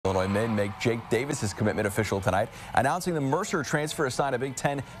Illinois men make Jake Davis's commitment official tonight, announcing the Mercer transfer assigned a Big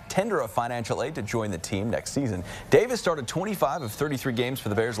Ten tender of financial aid to join the team next season. Davis started 25 of 33 games for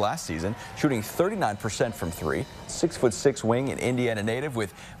the Bears last season, shooting 39% from three. 6'6" wing and Indiana native,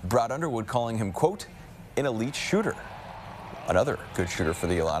 with Brad Underwood calling him, quote, an elite shooter. Another good shooter for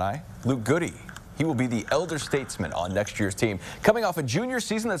the Illini, Luke Goode. He will be the elder statesman on next year's team. Coming off a junior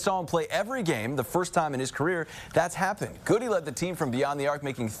season that saw him play every game, the first time in his career that's happened. Goode led the team from beyond the arc,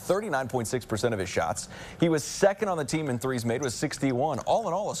 making 39.6% of his shots. He was second on the team in threes made with 61. All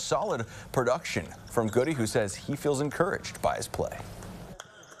in all, a solid production from Goode, who says he feels encouraged by his play.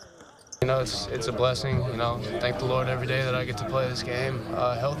 You know, it's a blessing. You know, thank the Lord every day that I get to play this game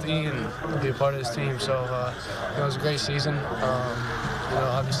healthy and be a part of this team. So, you know, it was a great season. You know,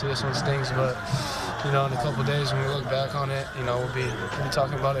 obviously this one stings, but, you know, in a couple of days when we look back on it, you know, we'll be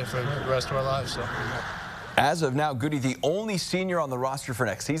talking about it for the rest of our lives. So. As of now, Goode the only senior on the roster for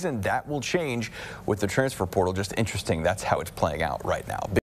next season. That will change with the transfer portal. Just interesting. That's how it's playing out right now.